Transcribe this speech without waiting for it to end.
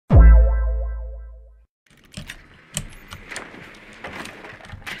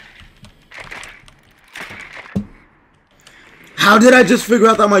How did I just figure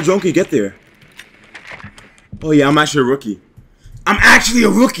out that my drone could get there? Oh yeah, I'm actually a rookie. I'm actually a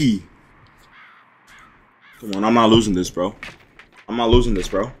rookie! Come on, I'm not losing this, bro. I'm not losing this,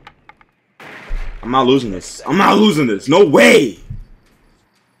 bro. I'm not losing this. I'm not losing this. No way!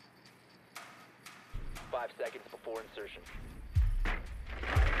 5 seconds before insertion.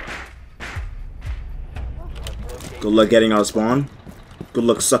 Good luck getting out of spawn. Good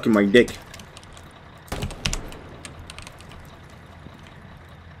luck sucking my dick.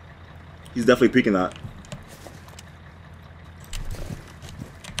 He's definitely peeking that.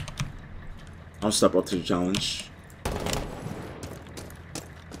 I'll step up to the challenge.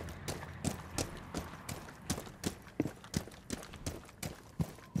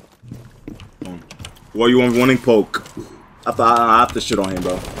 Well, you want winning poke? I have to shit on him,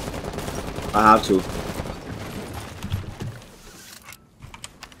 bro. I have to.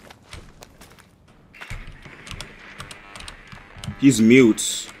 He's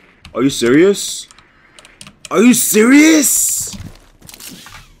mute. Are you serious? Are you serious?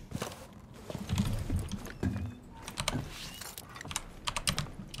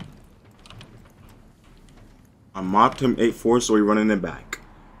 I mopped him 8-4, so he running it back.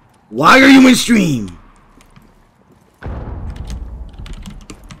 Why are you in stream?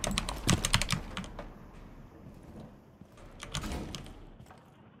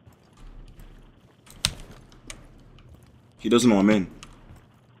 He doesn't know I'm in.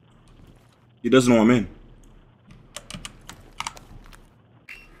 He doesn't know I'm in.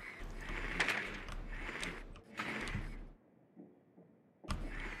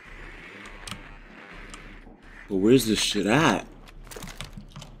 But where's this shit at?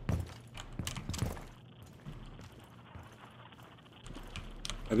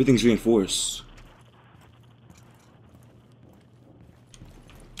 Everything's reinforced.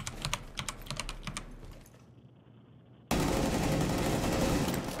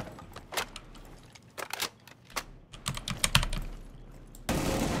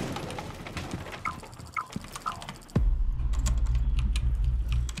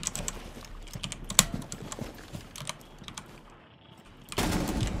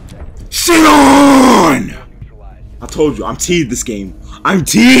 Shit on! I told you, I'm teed this game. I'm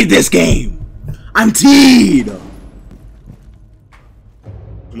teed this game. I'm teed.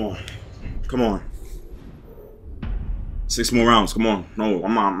 Come on, come on. 6 more rounds. Come on. No,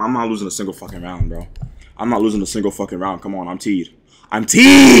 I'm not losing a single fucking round, bro. I'm not losing a single fucking round. Come on, I'm teed. I'm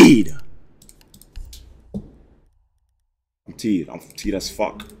teed. I'm teed. I'm teed as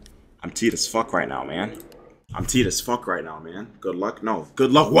fuck. I'm teed as fuck right now, man. I'm teed as fuck right now, man. Good luck. No,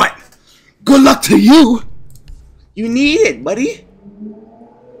 good luck. What? Good luck to you. You need it, buddy.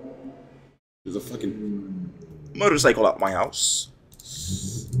 There's a fucking motorcycle at my house.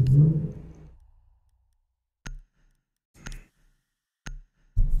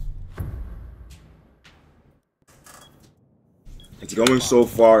 It's going so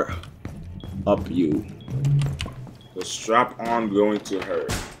far up you. The strap on going to her.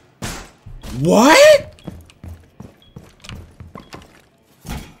 What?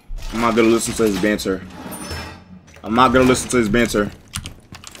 I'm not gonna listen to his banter. I'm not gonna listen to his banter.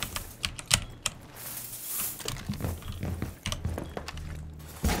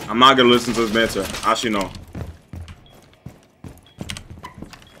 I'm not gonna listen to his banter. Actually, no.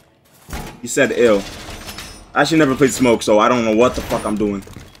 He said ill. I actually never played Smoke, so I don't know what the fuck I'm doing.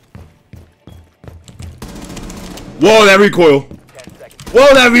 Whoa, that recoil.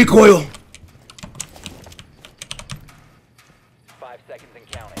 Whoa, that recoil. 5 seconds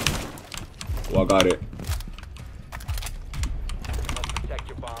and counting. Oh, I got it. You must protect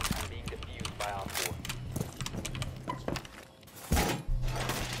your bombs from being defused by Op 4.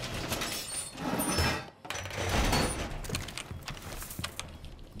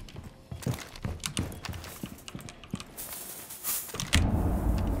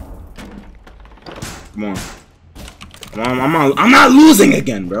 Come on. I'm not losing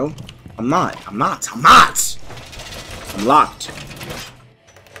again, bro. I'm not. I'm locked.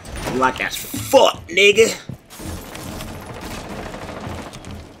 I'm locked as fuck, nigga.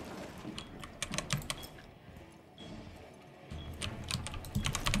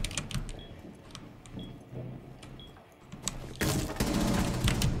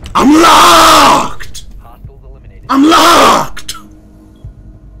 I'm locked. Hostiles eliminated. I'm locked.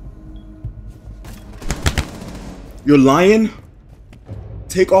 You're lying?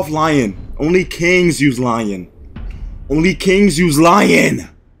 Take off lion. Only kings use lion. Only kings use lion.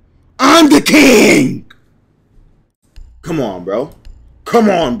 I'm the king! Come on, bro. Come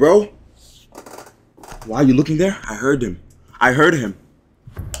on, bro. Why are you looking there? I heard him. I heard him.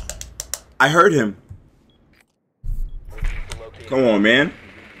 I heard him. Come on, man.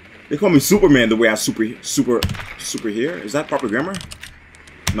 They call me Superman the way I super here. Is that proper grammar?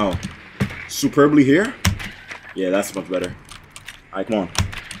 No. Superbly here? Yeah, that's much better. Alright, come on.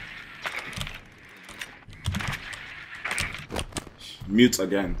 Mutes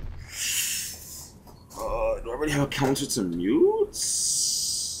again. Do I already have a counter to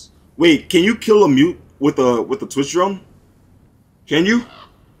mutes? Wait, can you kill a mute with a Twitch drone? Can you?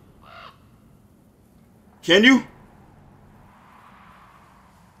 Can you?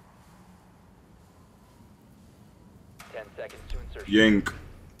 Ying.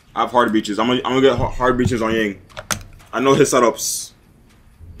 I have hard beaches. I'm gonna get hard beaches on Ying. I know his setups.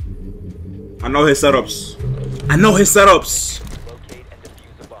 I know his setups. I know his setups. Locate and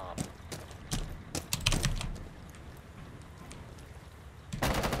defuse a bomb.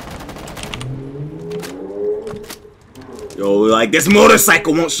 Yo, like this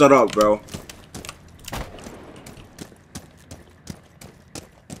motorcycle won't shut up, bro.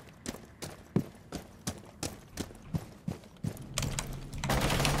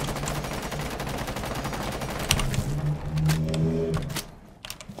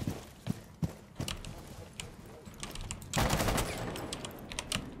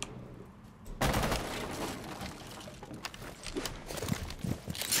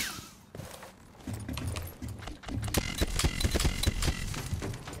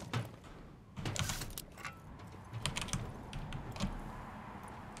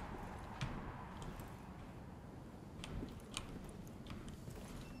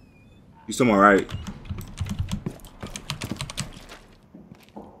 You somewhere right.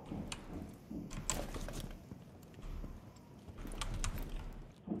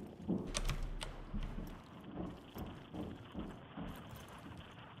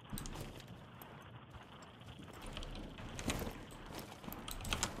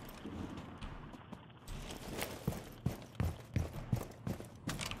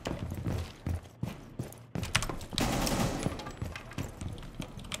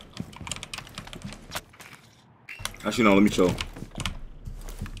 Actually, no, let me chill.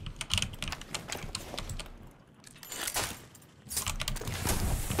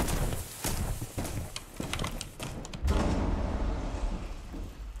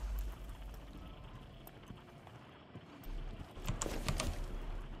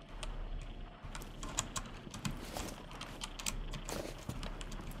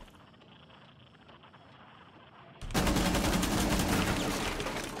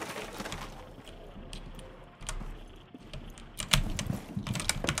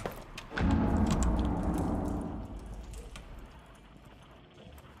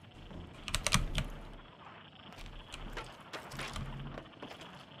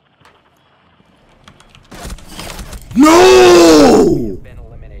 No! Been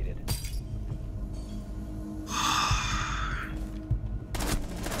eliminated.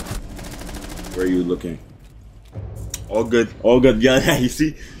 Where are you looking? All good, all good. Yeah, you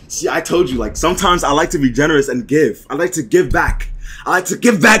see, I told you, like, sometimes I like to be generous and give. I like to give back. I like to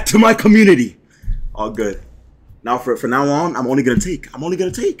give back to my community. All good. Now, for now on, I'm only gonna take. I'm only gonna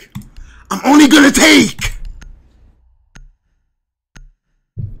take. I'm only gonna take.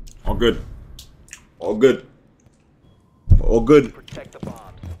 All good. All good. All good. Protect the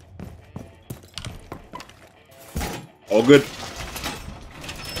bombs. All good.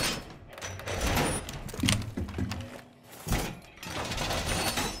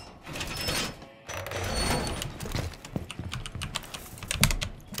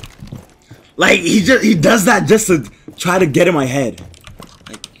 Like he does that just to try to get in my head.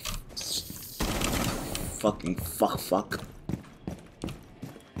 Like fucking fuck.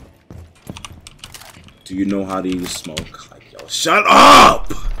 Do you know how to use smoke? Like, yo, shut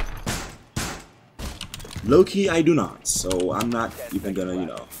up! Low-key, I do not, so I'm not even gonna, you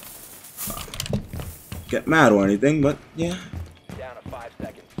know, get mad or anything, but yeah. Down to 5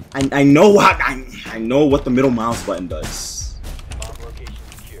 seconds. I know what I know what the middle mouse button does. Bomb location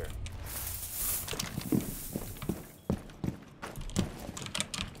secure.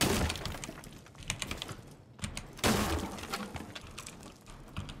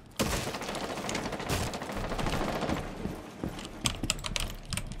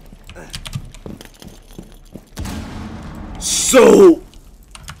 So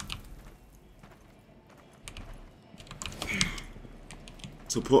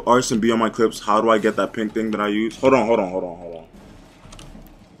to put arts and B on my clips, how do I get that pink thing that I use? Hold on.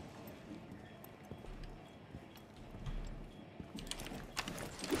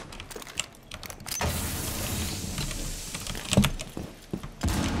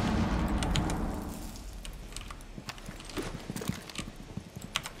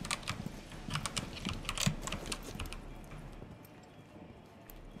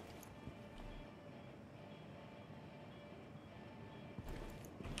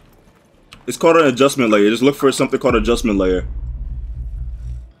 It's called an adjustment layer. Just look for something called adjustment layer.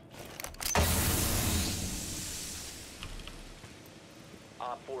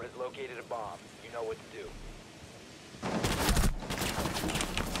 Op 4 has located a bomb. You know what to do.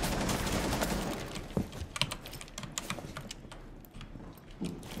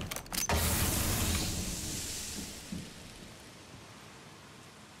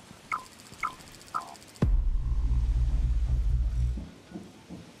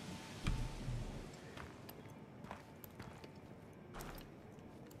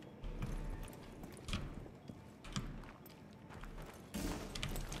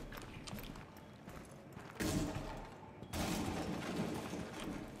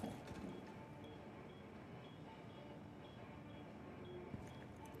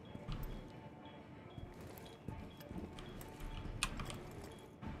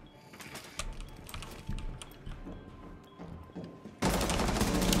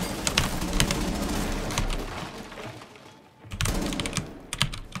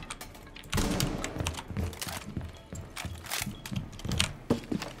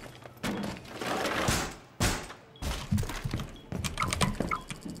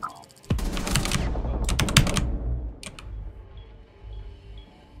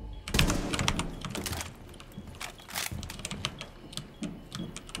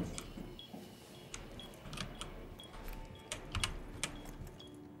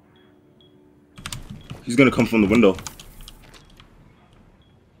 He's gonna come from the window.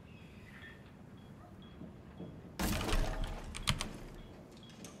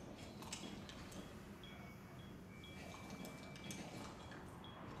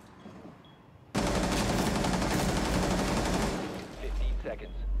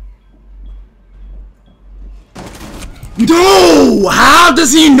 No! How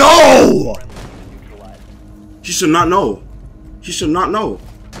does he know? He should not know. He should not know.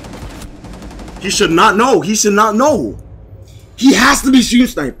 He should not know. He should not know. He has to be shooting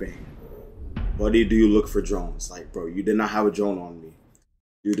sniping. Buddy, do you look for drones? Like, bro, you did not have a drone on me.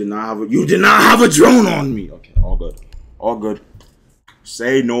 You did not have a drone on me. Okay, all good. All good.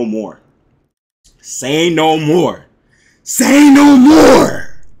 Say no more. Say no more. Say no more.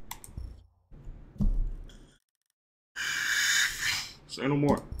 Say no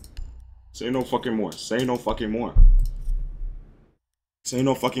more. Say no fucking more. Say no fucking more. Say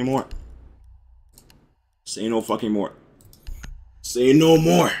no fucking more. Say no fucking more. Say no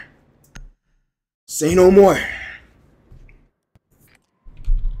more. Say no more.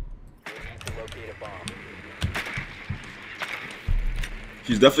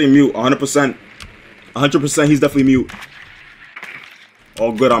 He's definitely mute. 100%. 100% he's definitely mute.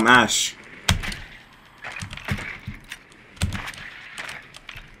 All good, I'm Ash.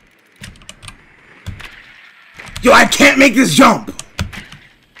 Yo, I can't make this jump!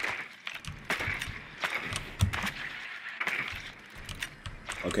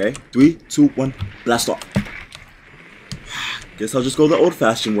 Okay, 3, 2, 1, blast off. Guess I'll just go the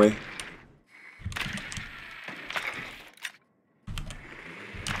old-fashioned way.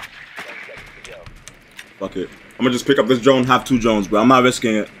 Fuck it. I'm gonna just pick up this drone, have 2 drones, bro. I'm not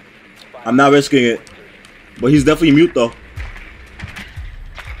risking it. I'm not risking it. But he's definitely mute, though.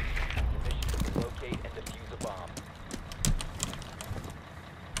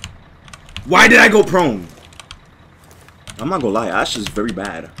 Why did I go prone? I'm not gonna lie, Ash is very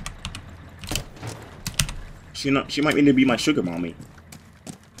bad. She might need to be my sugar mommy.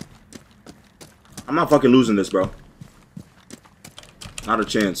 I'm not fucking losing this, bro. Not a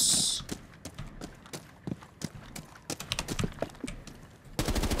chance.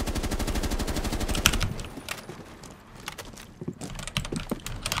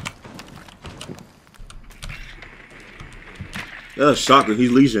 Yeah, shocker.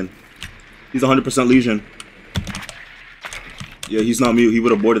 He's Legion. He's 100% Legion. Yeah, he's not mute. He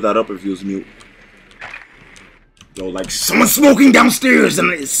would have boarded that up if he was mute. Yo, like, someone's smoking downstairs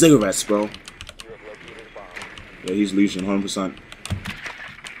and it's cigarettes, bro. Yeah, he's Legion, 100%.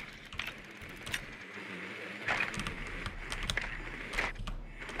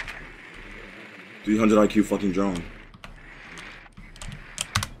 $300 IQ fucking drone.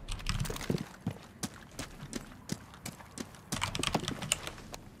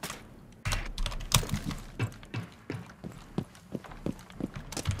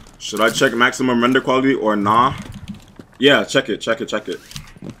 Should I check maximum render quality or nah? Yeah, check it, check it, check it.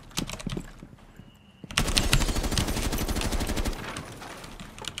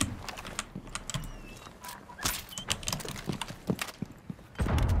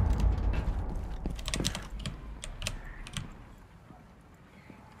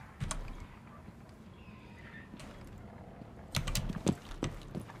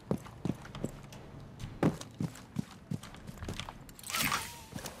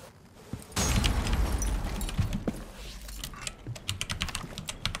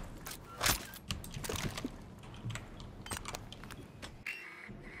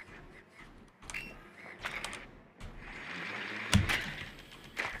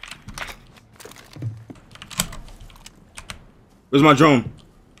 Where's my drone?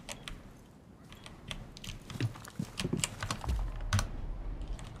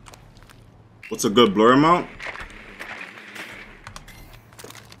 What's a good blur amount?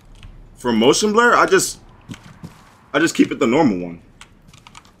 For motion blur, I just keep it the normal one.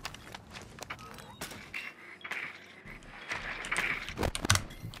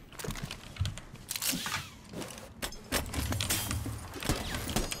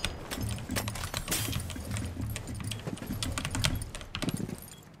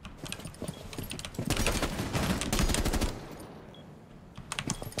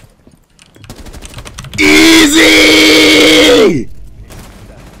 Easy!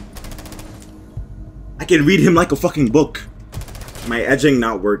 I can read him like a fucking book. My edging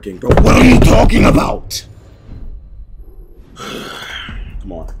not working, bro. What are you talking about?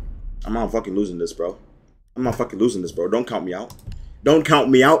 Come on. I'm not fucking losing this, bro. I'm not fucking losing this, bro. Don't count me out. Don't count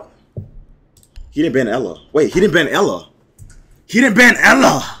me out. He didn't ban Ella. Wait, he didn't ban Ella. He didn't ban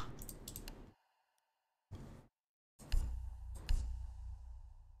Ella.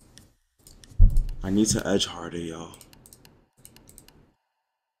 I need to edge harder, yo.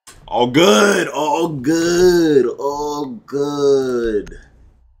 All good, all good, all good.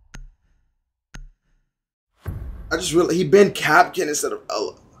 I just realized he banned Capkin instead of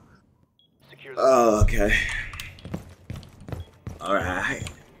Ella. Oh, okay. Alright.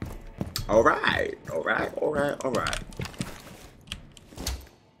 Alright, alright, alright, alright.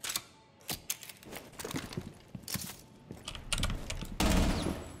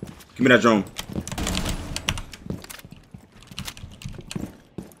 Give me that drone.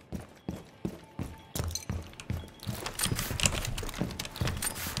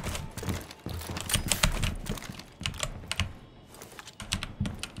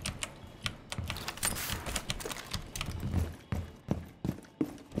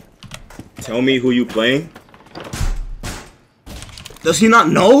 Tell me who you playing. Does he not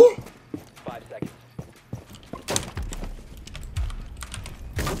know? 5 seconds.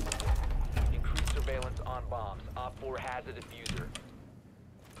 Increased surveillance on bombs. Op 4 has a diffuser.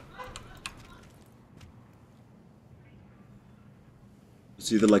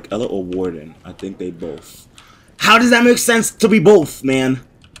 It's either like Ella or Warden. I think they both. How does that make sense to be both, man?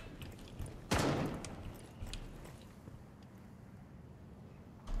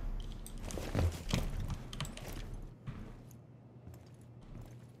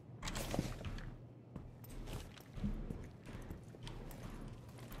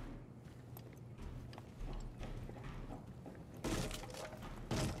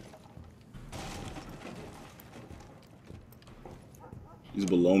 He's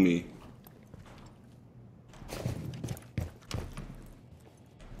below me.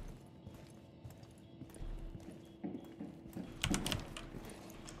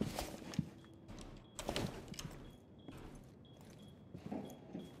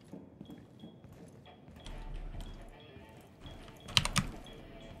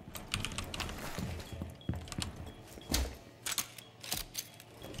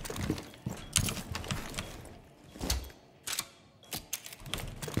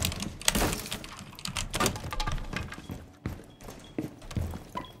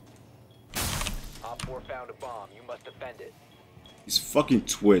 Op 4 found a bomb. You must defend it. He's fucking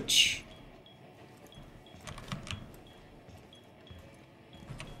Twitch.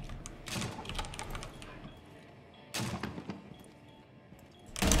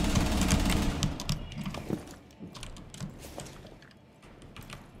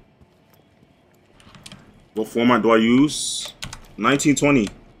 What format do I use? 1920.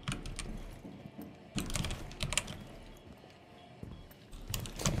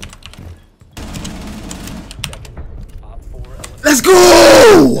 Let's go!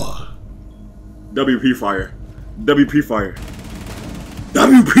 WP fire. WP fire.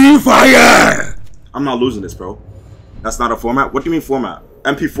 WP fire! I'm not losing this, bro. That's not a format? What do you mean format?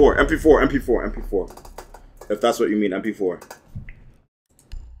 MP4, MP4, MP4, MP4. If that's what you mean, MP4.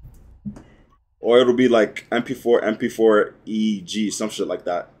 Or it'll be like MP4, MP4, EG, some shit like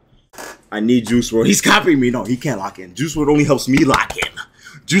that. I need Juice WRLD. He's copying me. No, he can't lock in. Juice WRLD only helps me lock in.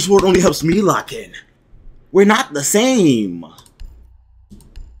 Juice WRLD only helps me lock in. We're not the same.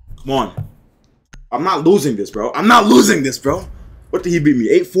 Come on. I'm not losing this, bro. I'm not losing this, bro. What did he beat me?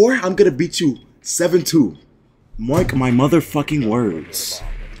 8-4? I'm gonna beat you 7-2. Mark my motherfucking words.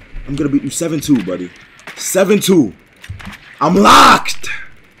 I'm gonna beat you 7-2, buddy. 7-2. I'm locked.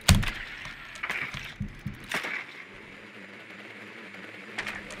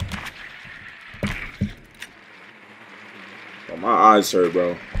 Oh, my eyes hurt,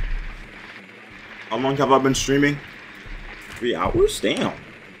 bro. How long have I been streaming? 3 hours? Damn.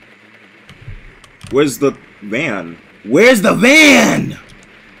 Where's the van? Where's the van?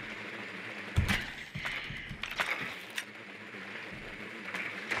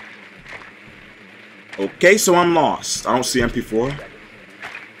 Okay, so I'm lost. I don't see MP4.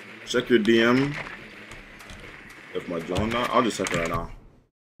 Check your DM. If my drone not, I'll just check it right now.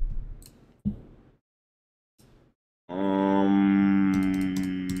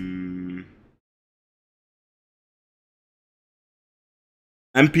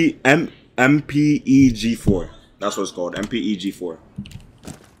 MPEG4. That's what it's called. MPEG4.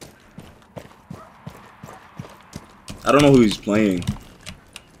 I don't know who he's playing.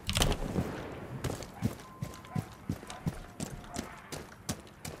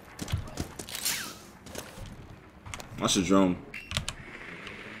 That's a drone.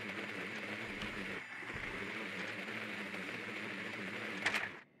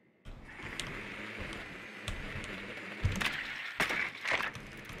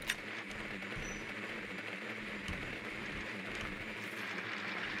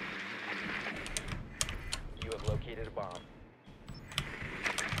 You have located a bomb.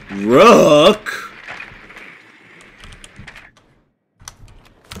 Rook.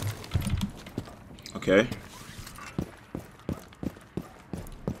 Okay.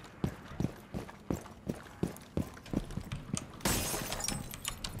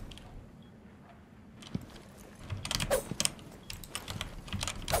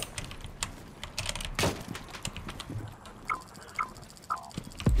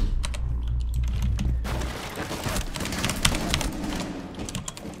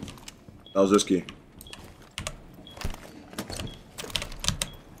 That was risky.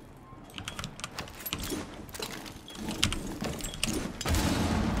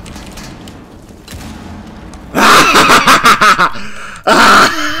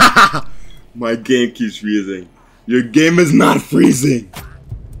 My game keeps freezing. Your game is not freezing.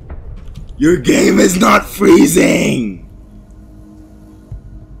 Your game is not freezing.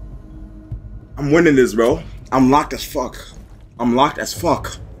 I'm winning this, bro. I'm locked as fuck. I'm locked as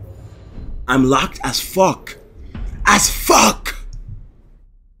fuck. I'm locked as fuck. As fuck!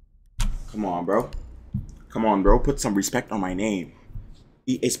 Come on, bro. Come on, bro. Put some respect on my name.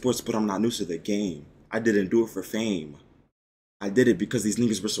 EA Sports, but I'm not new to the game. I didn't do it for fame. I did it because these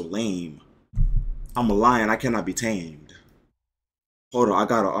niggas were so lame. I'm a lion, I cannot be tamed. Hold on, I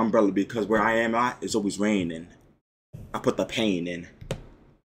got an umbrella because where I am at, it's always raining. I put the pain in.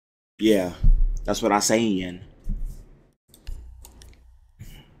 Yeah, that's what I saying.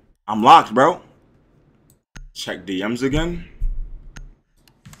 I'm locked, bro. Check DMs again.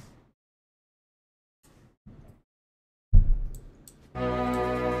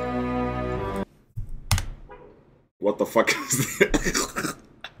 What the fuck is this?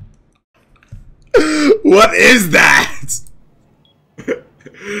 What is that?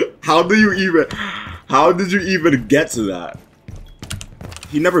 How did you even get to that?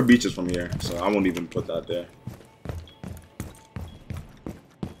 He never beaches from here, so I won't even put that there.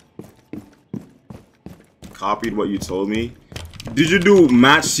 Copied what you told me. Did you do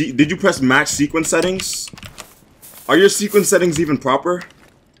did you press match sequence settings? Are your sequence settings even proper?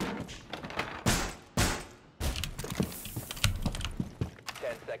 10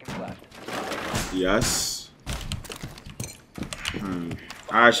 seconds left. Yes.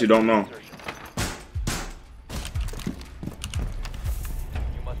 I actually don't know.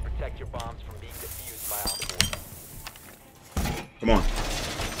 You must protect your bombs from being defused by Op 4. Come on.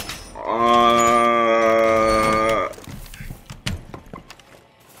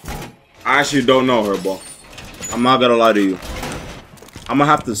 I actually don't know, Herbo. I'm not gonna lie to you. I'm gonna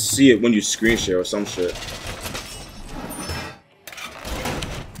have to see it when you screen share or some shit.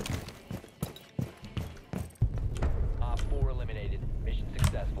 Op 4 eliminated. Mission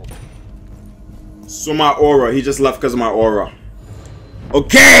successful. So my aura, he just left because of my aura.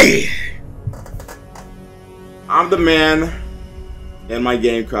 Okay! I'm the man. And my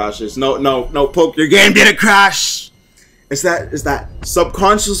game crashes. No, Poke, your game didn't crash! It's that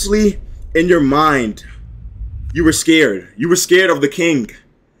subconsciously in your mind, you were scared. You were scared of the king.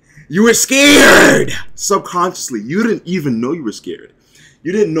 You were scared! Subconsciously. You didn't even know you were scared.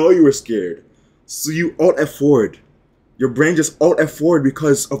 You didn't know you were scared. So you Alt F4'd. Your brain just Alt F4'd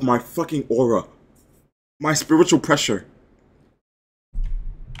because of my fucking aura. My spiritual pressure.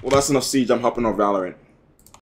 Well, that's enough Siege. I'm hopping on Valorant.